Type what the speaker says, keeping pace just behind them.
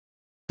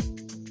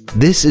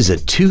This is a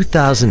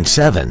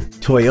 2007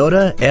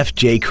 Toyota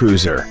FJ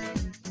Cruiser.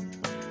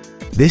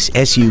 This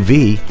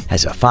SUV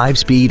has a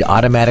 5-speed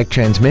automatic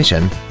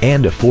transmission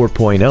and a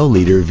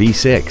 4.0-liter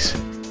V6.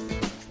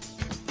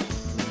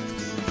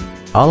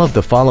 All of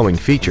the following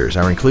features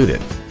are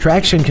included: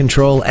 traction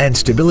control and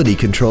stability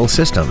control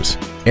systems,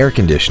 air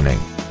conditioning,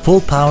 full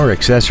power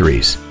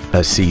accessories,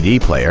 a CD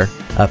player,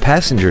 a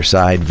passenger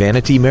side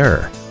vanity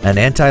mirror, an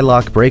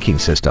anti-lock braking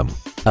system,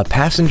 a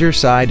passenger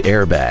side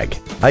airbag,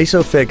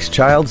 ISOFIX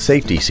child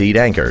safety seat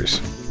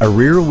anchors, a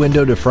rear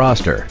window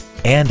defroster,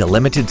 and a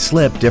limited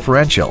slip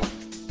differential.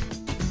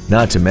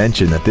 Not to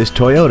mention that this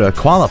Toyota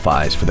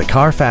qualifies for the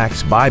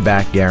Carfax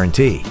buyback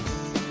guarantee.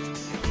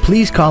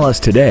 Please call us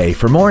today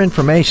for more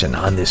information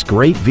on this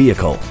great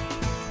vehicle.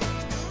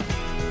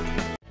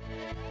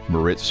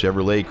 Moritz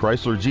Chevrolet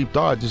Chrysler Jeep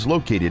Dodge is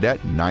located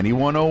at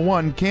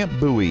 9101 Camp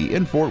Bowie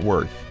in Fort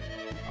Worth.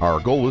 Our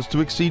goal is to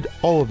exceed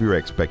all of your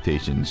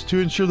expectations to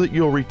ensure that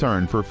you'll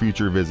return for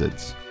future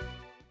visits.